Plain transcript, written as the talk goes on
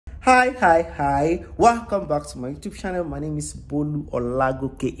Hi, welcome back to my YouTube channel. My name is Bolu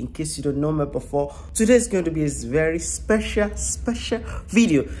Olagoke. In case you don't know me before, today is going to be a very special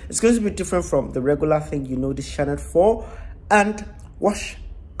video. It's going to be different from the regular thing you know this channel for, and watch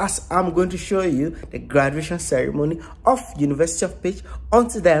as I'm going to show you the graduation ceremony of University of Pécs.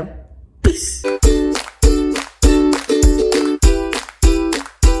 Until then, peace.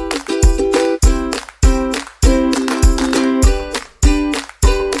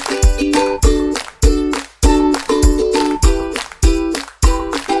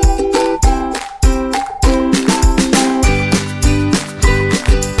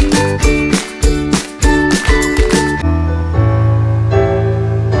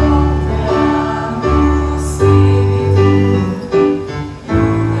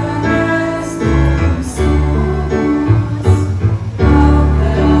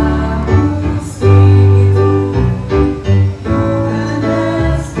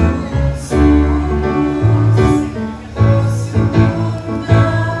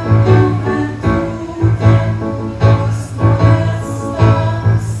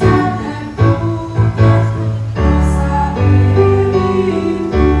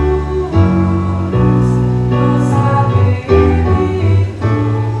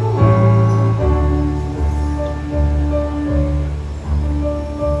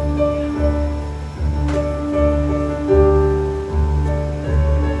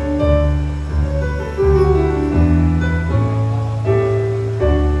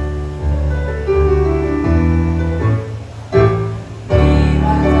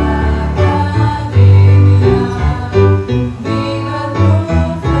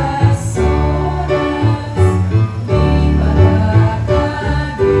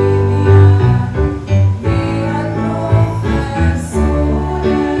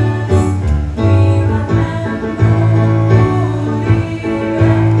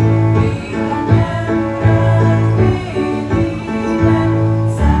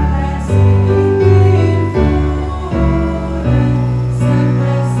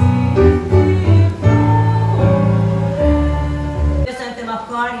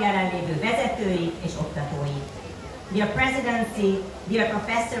 Dear Presidency, dear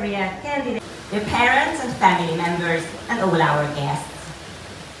Professoriate candidates, dear parents and family members, and all our guests.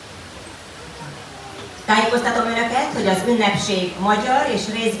 Tájékoztatom Önöket, hogy az ünnepség magyar és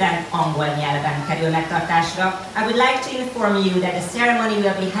részben angol nyelven kerül megtartásra. I would like to inform you that the ceremony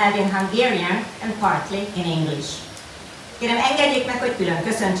will be held in Hungarian and partly in English. Kérem, engedjék meg, hogy külön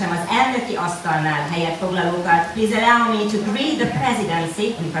köszöntsem az elnöki asztalnál helyet foglalókat. Please allow me to greet the presidency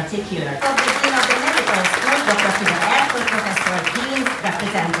in particular. Of the Dean of the Medical School, Dr. Fidel Professor Dean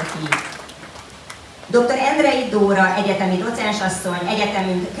Representative. Dr. Endrei Dóra egyetemi docensasszony,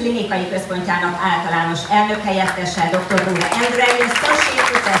 egyetemünk klinikai központjának általános elnökhelyettese, Dr. Dóra Endrei, Associate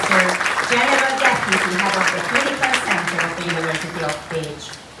Professor, General Deputy Head of the Clinical Center of the University of Pécs.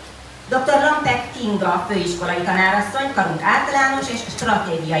 Dr. Lampek Kinga, főiskolai tanárasszony, karunk általános és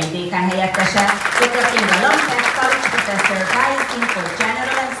stratégiai dékán helyettese, Dr. Kinga Lampek, College Professor, Vice Dean for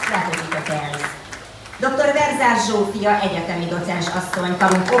General and Strategic Affairs. Dr. Verzár Zsófia, egyetemi docens asszony,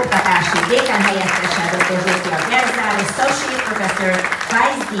 karunk oktatási dékán helyettese, Dr. Zsófia Verzár, Associate Professor,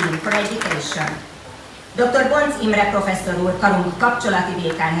 Vice Dean for Education. Dr. Bonc Imre professzor úr, karunk kapcsolati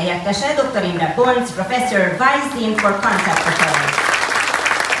dékán helyettese, Dr. Imre Bonc, Professor, Vice Dean for Concept Affairs.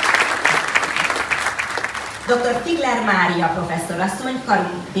 Dr. Figler Mária professzorasszony,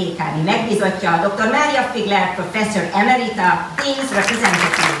 karunk dékáni megbízottja, Dr. Mária Figler, Professor Emerita, Dean's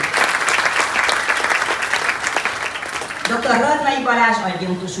Representative. Dr. Radnai Balázs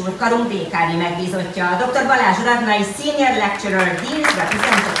adjunktus úr, karunk dékáni megbízottja, Dr. Balázs Radnai, Senior Lecturer, Dean's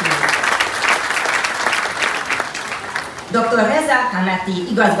Representative. Dr. Reza Hameti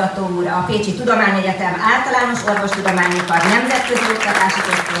igazgató úr, a Pécsi Tudományegyetem Általános Orvostudományi Kar Nemzetközi Oktatási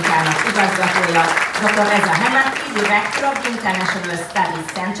Központjának igazgatója, Dr. Reza Hameti, Director of the International Studies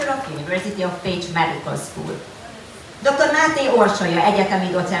Center of University of Pécs Medical School. Dr. Máté Orsolya, egyetemi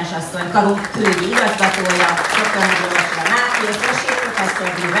docensasszony, karunk külügyi igazgatója, Dr. Orsolya Máté, Associate Professor,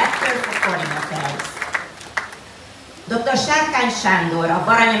 Director for Foreign Affairs. Dr. Sárkány Sándor, a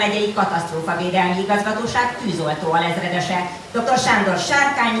Baranya megyei katasztrófavédelmi igazgatóság tűzoltó alezredese, Dr. Sándor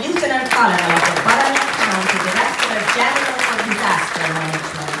Sárkány, Lieutenant Colonel of the Baranya County Director General for Disaster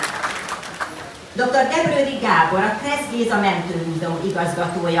Management. Dr. Debrődi Gábor, a Kressz Géza Mentőmúzeum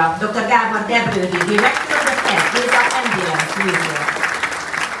igazgatója, Dr. Gábor Debrődi, Director of the Kressz Géza Ambulance Museum.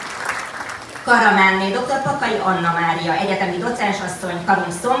 Karamanné Dr. Pakai Anna Mária, egyetemi docensasszony,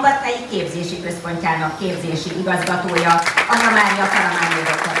 karunk Szombathelyi Képzési Központjának képzési igazgatója, Anna Mária Karamanné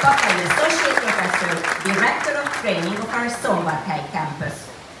Dr. Pakai, Associate Professor, Director of Training of our Szombathely Campus.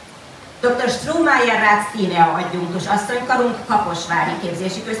 Dr. Strohmeyer-Rácz Tímea adjunktus asszony Karunk Kaposvári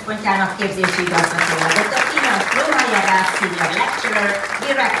képzési központjának képzési igazgatója. Dr. Tímea Strohmeyer-Rácz Senior Lecturer,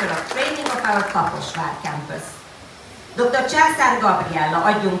 Director of Training of our Kaposvár Campus. Dr. Császár Gabriella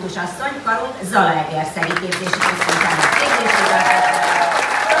adjunktus asszony Karunk Zalaegerszegi képzési központjának képzési igazgatója.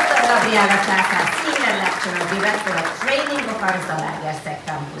 Dr. Gabriella Császár Senior Lecturer, Director of Training of our Zalaegerszeg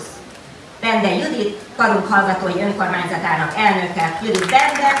Campus. Bende Judit, Karunk Hallgatói Önkormányzatának elnöke, Judit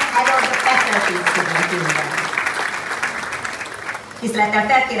Bende, Head of the Faculties Student Union. Tisztelettel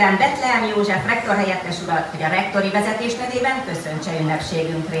felkérem Betlehem József rektor helyettes urat, hogy a rektori vezetés nevében köszöntse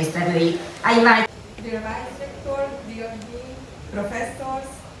ünnepségünk résztvevőit. Dear Vice Rector, dear Dean, Professors,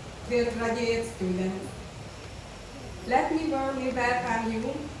 dear graduate students. Let me warmly welcome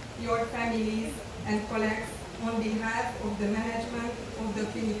you, your families and colleagues on behalf of the management of the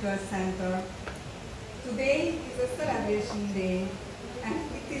Clinical Center. Today is a celebration day, and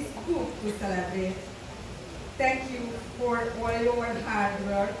it is good to celebrate. Thank you for all your hard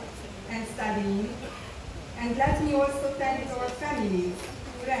work and studying, and let me also thank our families,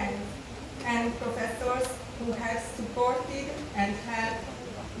 friends, and professors who have supported and helped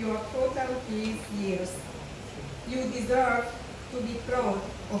your total these years. You deserve to be proud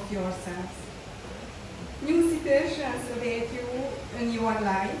of yourselves. New situations await you in your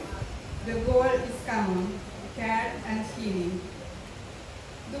life. The goal is common, care and healing.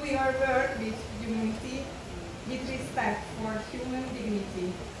 Do your work with humility, with respect for human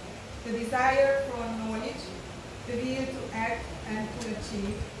dignity, the desire for knowledge, the will to act and to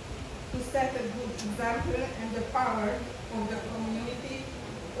achieve, to set a good example and the power of the community,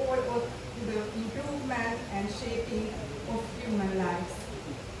 all of the improvement and shaping of human lives.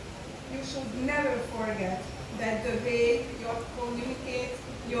 You should never forget that the way you communicate,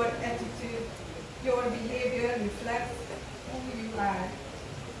 your attitude, your behavior reflects who you are.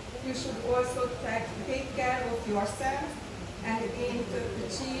 You should also take care of yourself and aim to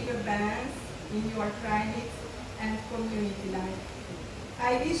achieve a balance in your private and community life.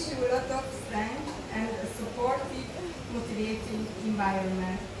 I wish you a lot of strength and a supportive, motivating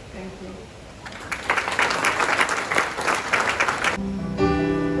environment. Thank you.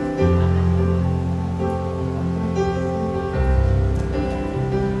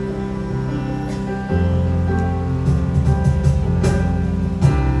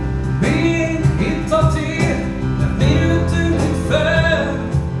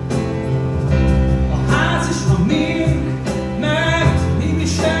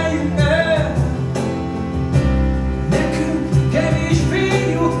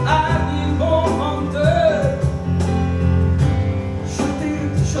 Kevésbé jut árnyék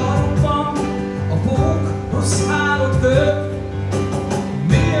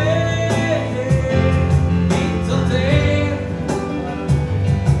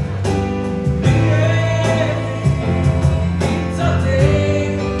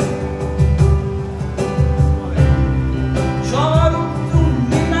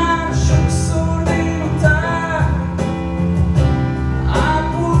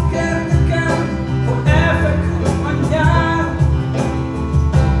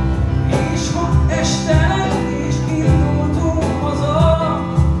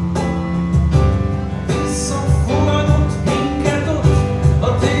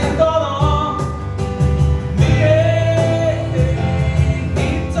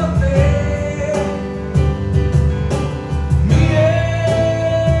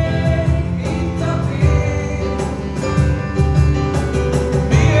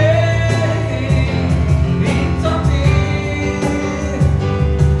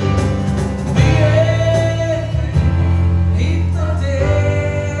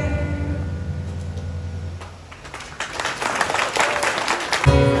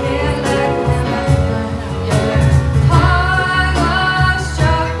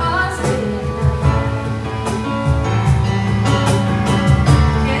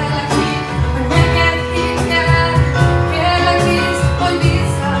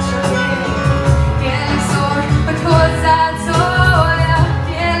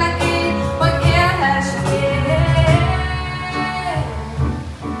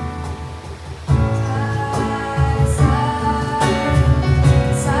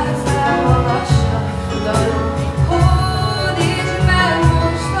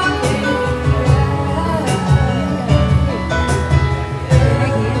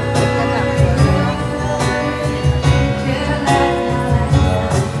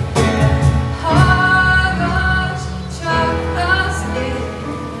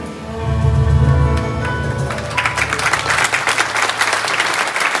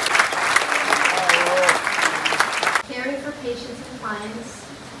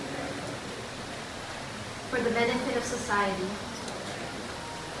for the benefit of society.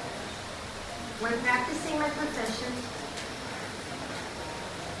 When practicing my profession,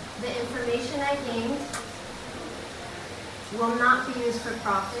 the information I gained will not be used for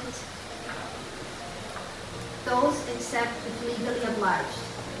profit, those except if legally obliged.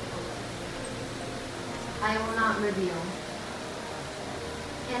 I will not reveal.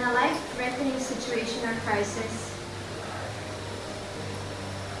 In a life-threatening situation or crisis,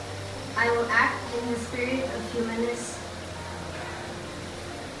 I will act in the spirit of humanness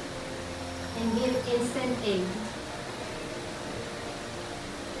and give instant aid.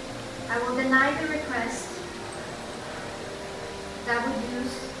 I will deny the request that would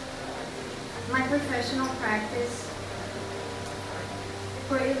use my professional practice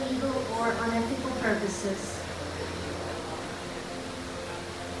for illegal or unethical purposes.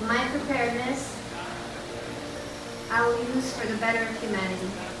 My preparedness I will use for the better of humanity.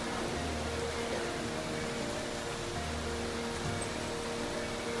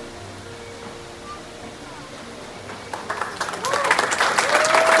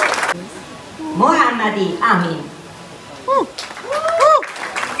 Mohammadi Amin.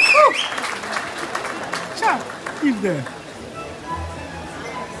 He's there.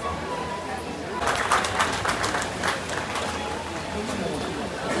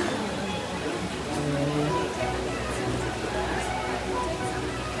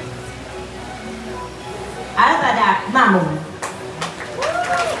 Al-Badak Mamun.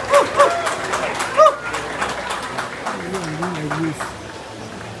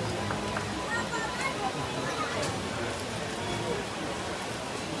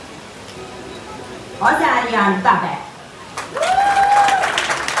 Azarian Babek.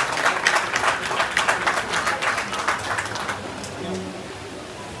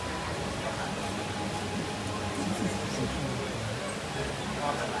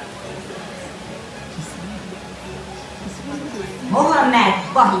 Mohamed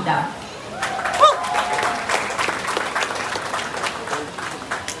Wahida.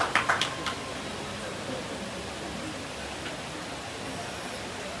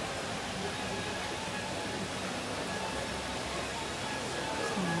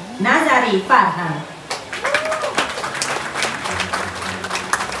 Nazari Farhan.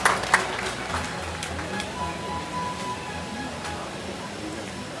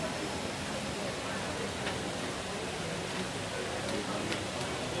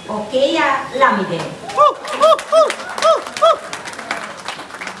 Okeya Lamide.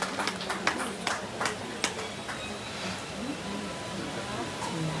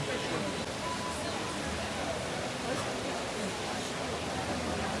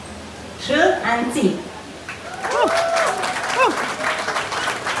 Shil and T.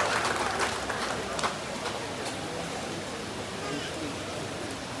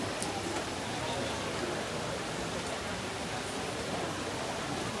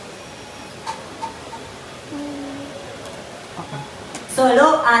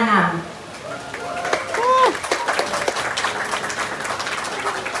 Solo Anam.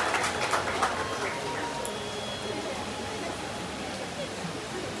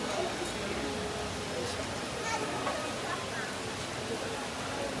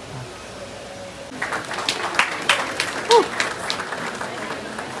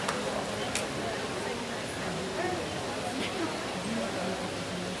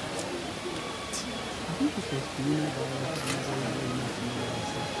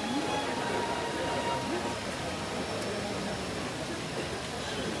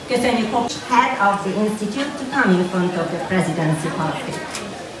 Köszönjük head of the institute to come in front of the presidency pulpit.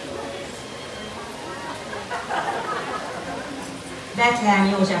 Betlehem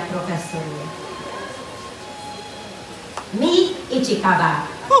József professzor úr. Mi Ichikaba.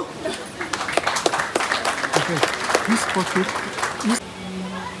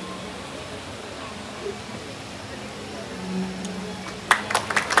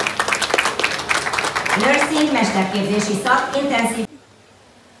 Nursing mesterképzési szak intenzív.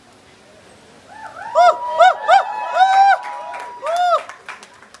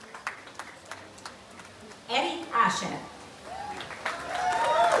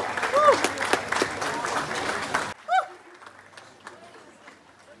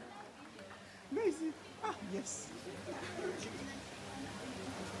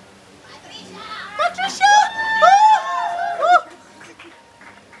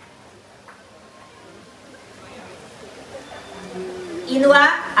 Inua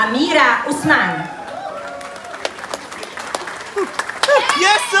Amira Usman.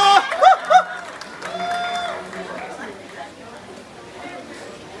 Yes, sir!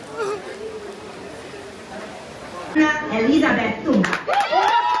 Elizabeth Tung.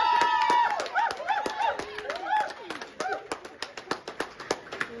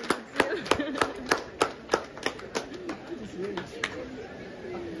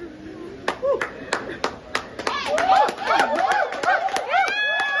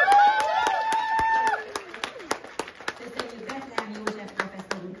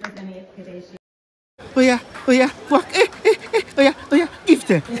 Oh yeah, walk. Oh yeah, give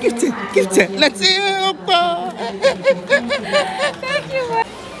them. Let's see. Thank you.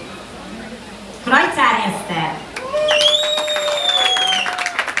 Krajcár Eszter.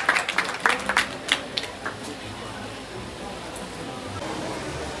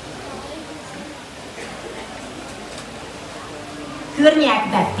 Környák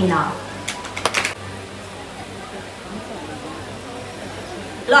Bettina.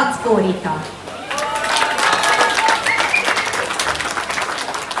 Lackó Rita.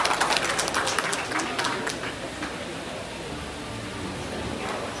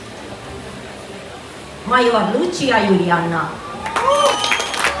 Major Lucia Julianna.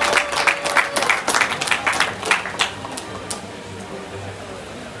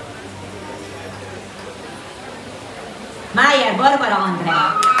 Májer Barbara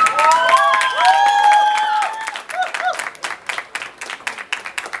Andrea.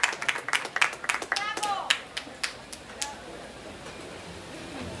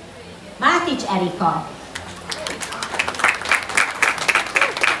 Mátics Erika.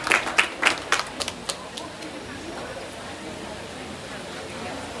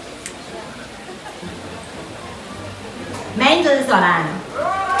 Mendel Zalán.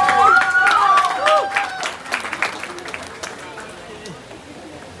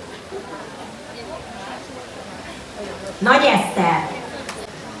 Nagy Eszter.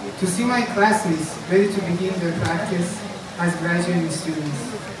 To see my classmates ready to begin their practice as graduating students,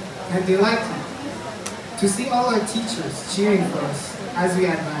 and delighted to see all our teachers cheering for us as we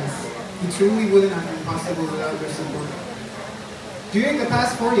advance. It truly wouldn't have been possible without their support. During the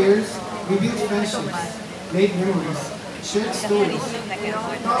past 4 years, we built friendships, made memories, shared stories,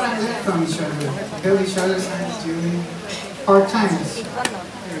 thought and learned from each other, held each other's hands during hard times,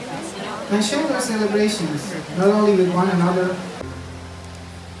 and shared our celebrations, not only with one another,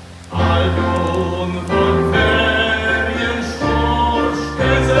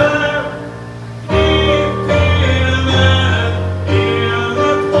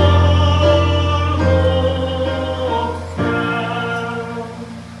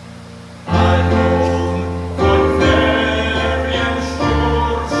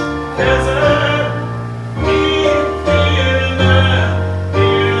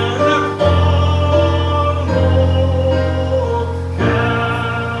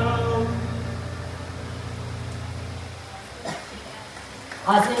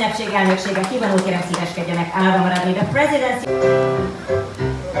 Az ünnepség elnöksége kívánó kérem szíveskedjenek állva maradni. The presidency...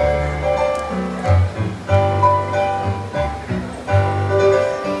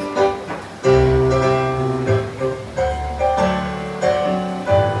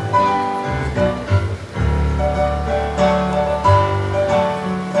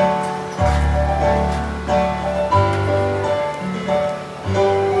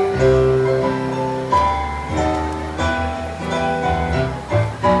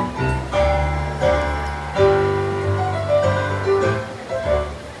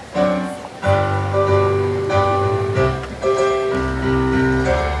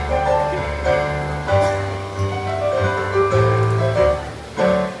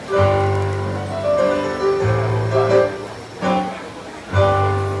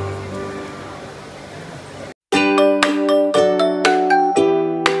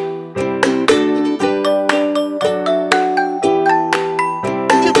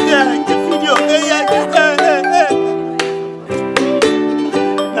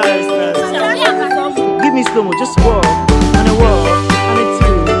 Slow-mo, just walk, and a walk, and a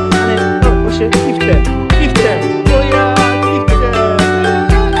two, and a oh shit, 50, oh yeah, 50,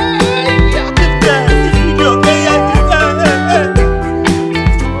 yeah, 50, this video, yeah, 50,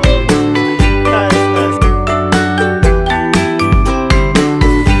 nice.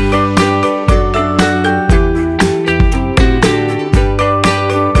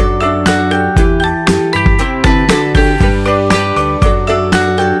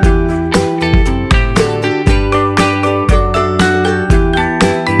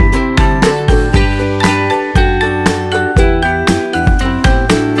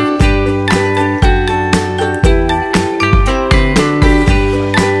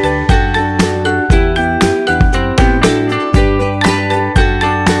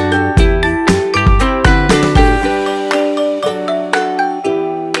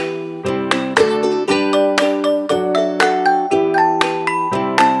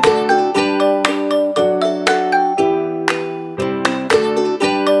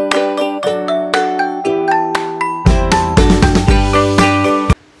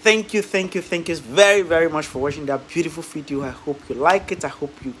 Thank you very much for watching that beautiful video. I hope you like it, I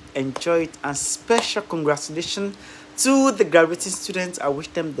hope you enjoy it, and special congratulations To the graduating students, I wish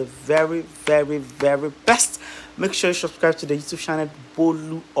them the very, very, very best. Make sure you subscribe to the YouTube channel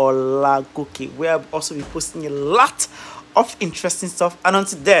Bolu Olagoke, where I'll also be posting a lot of interesting stuff. And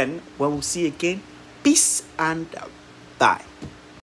until then, when we'll see you again, peace and bye.